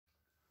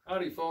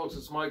Howdy folks,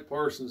 it's Mike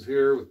Parsons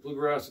here with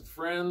Bluegrass with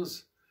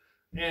Friends.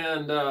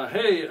 And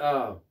hey,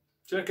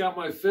 check out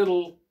my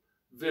fiddle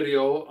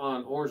video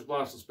on Orange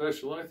Blossom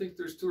Special. I think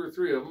there's 2 or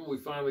 3 of them. We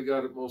finally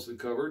got it mostly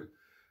covered.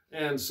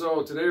 And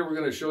so today we're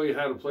going to show you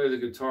how to play the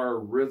guitar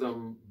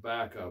rhythm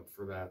backup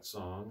for that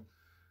song.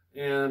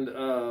 And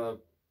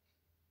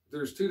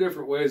there's 2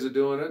 different ways of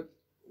doing it.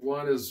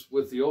 One is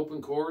with the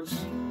open chords,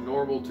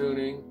 normal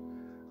tuning.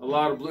 A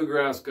lot of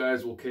bluegrass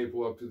guys will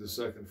capo up to the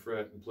 2nd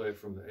fret and play it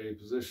from the A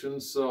position.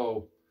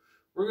 So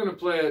we're going to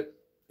play it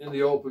in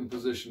the open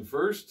position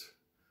first.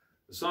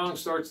 The song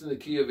starts in the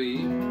key of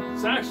E.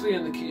 It's actually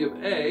in the key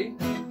of A,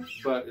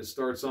 but it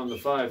starts on the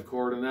 5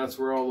 chord, and that's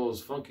where all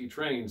those funky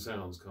train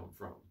sounds come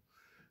from.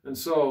 And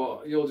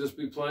so you'll just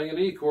be playing an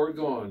E chord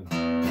going,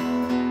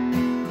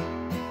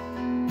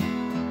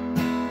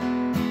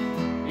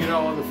 you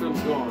know, and the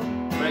fiddle's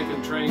going,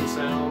 making train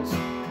sounds,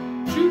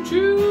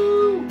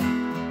 choo-choo.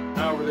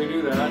 However they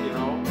do that, you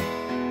know.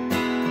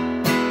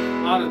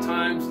 A lot of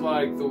times,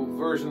 like the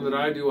version that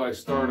I do, I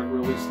start it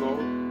really slow.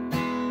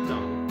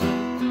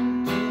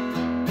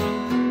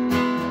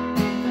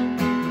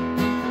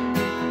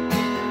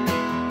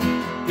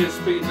 Get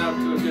speeding up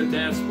to a good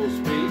danceable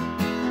speed.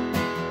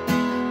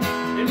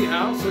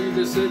 Anyhow, so you're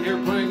just sitting here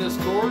playing this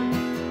chord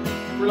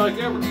for like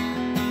ever,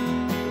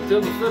 until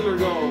the fiddler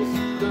goes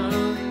da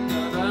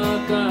da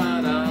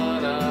da da da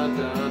da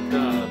da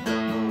da.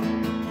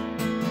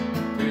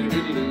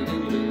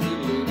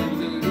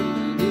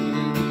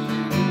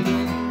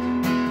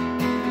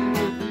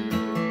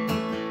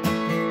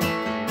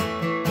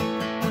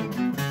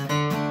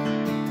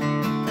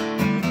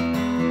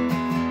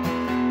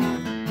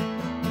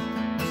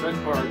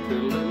 Second part, to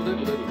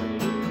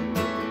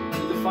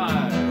the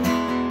 5.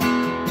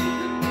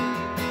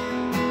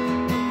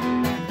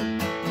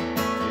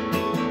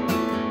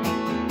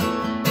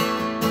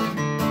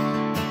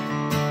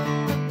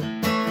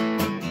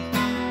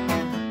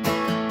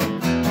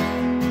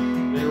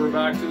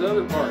 Back to the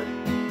other part,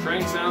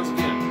 train sounds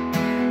again.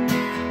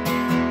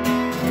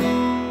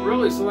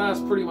 Really, so that's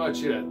pretty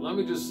much it. Let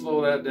me just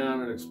slow that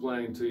down and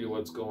explain to you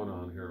what's going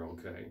on here,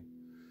 okay?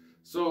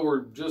 So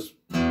we're just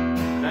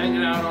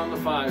hanging out on the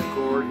 5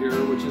 chord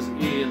here, which is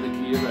E in the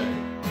key of A.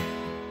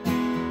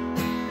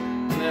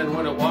 And then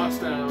when it walks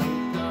down,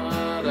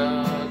 da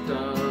da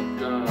da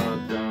da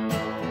da,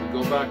 we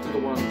go back to the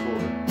 1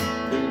 chord.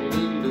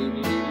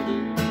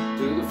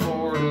 To the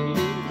 4,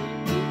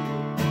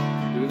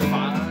 to the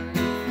 5.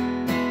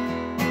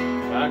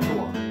 Back to 1.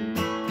 1,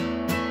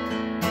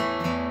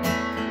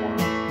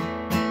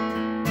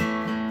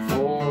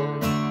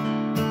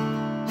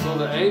 4. So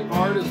the A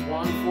part is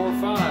 1, 4,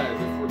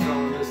 5 if we're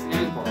calling this the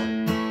A part.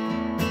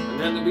 And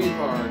then the B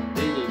part,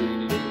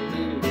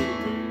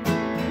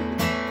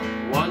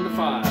 1 to 5.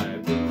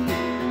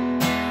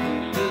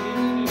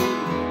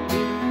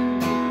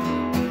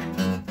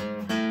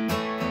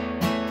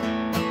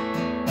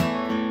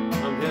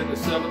 I'm hitting the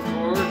 7th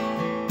chord,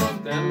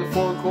 then the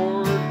 4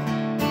 chord.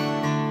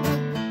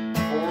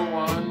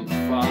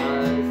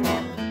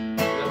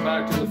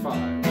 Back to the 5.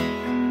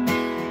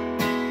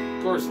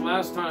 Of course,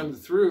 last time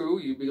through,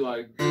 you'd be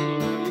like, so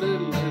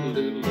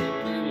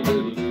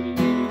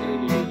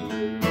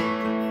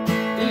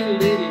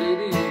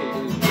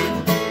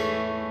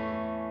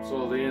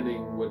the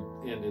ending would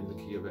end in the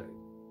key of A.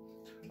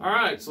 All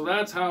right, so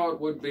that's how it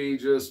would be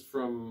just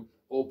from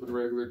open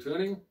regular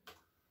tuning.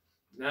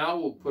 Now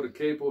we'll put a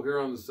capo here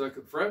on the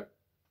 2nd fret,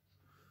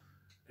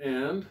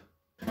 and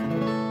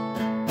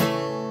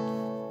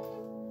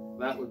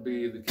that would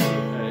be the key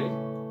of A.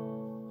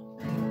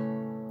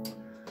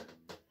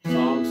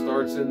 Song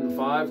starts in the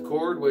 5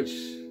 chord, which,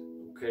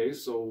 okay,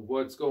 so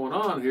what's going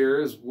on here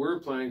is we're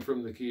playing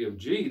from the key of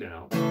G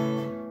now.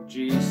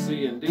 G,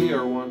 C, and D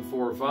are 1,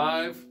 4,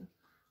 5.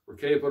 We're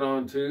capoed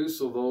on 2,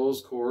 so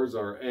those chords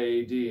are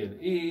A, D,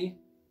 and E.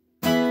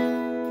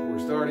 We're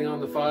starting on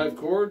the 5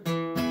 chord.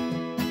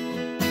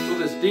 So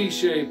this D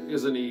shape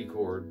is an E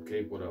chord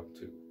capoed up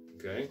to,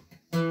 okay?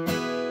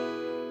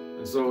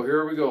 And so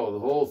here we go, the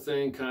whole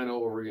thing kind of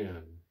over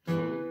again.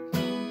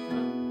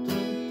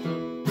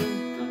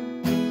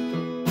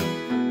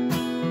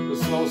 The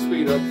slow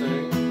speed up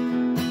thing.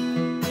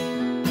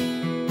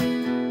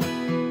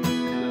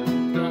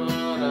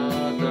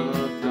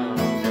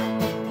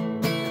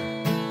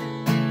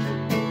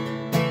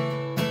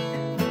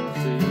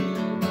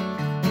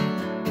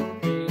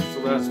 So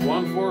that's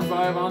 1, 4,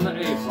 5 on the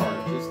A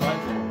part, just like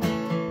that.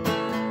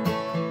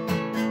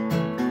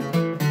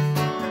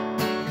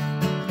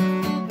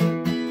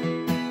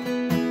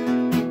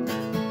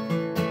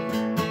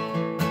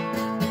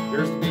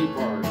 Here's the B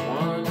part, 1,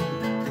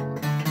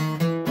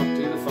 up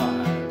to the 5.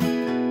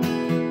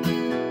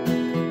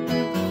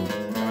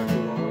 Back to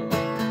 1,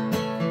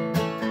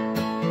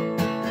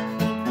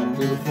 up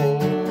to the 4,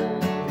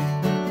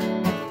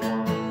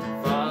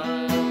 5.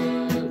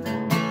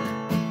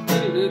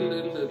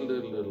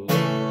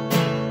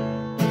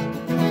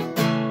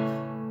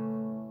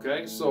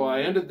 Okay, so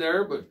I ended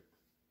there, but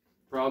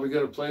probably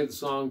going to play the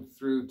song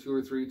through 2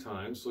 or 3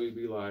 times, so you'd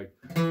be like,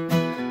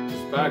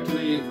 just back to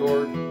the E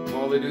chord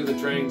while they do the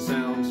train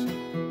sounds.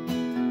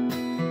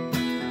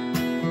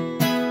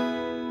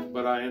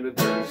 But I ended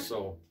there,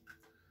 so.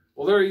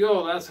 Well, there you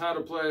go. That's how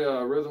to play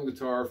rhythm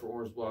guitar for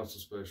Orange Blossom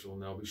Special.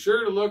 Now, be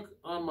sure to look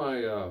on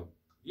my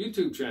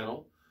YouTube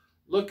channel.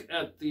 Look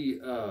at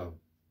the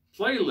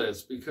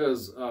playlist,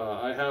 because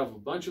I have a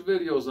bunch of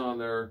videos on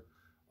there,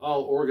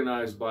 all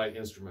organized by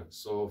instruments.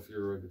 So if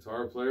you're a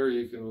guitar player,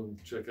 you can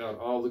check out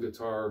all the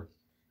guitar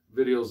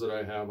videos that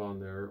I have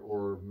on there,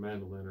 or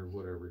mandolin, or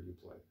whatever you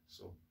play.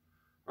 So,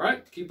 all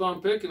right, keep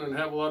on picking and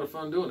have a lot of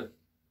fun doing it.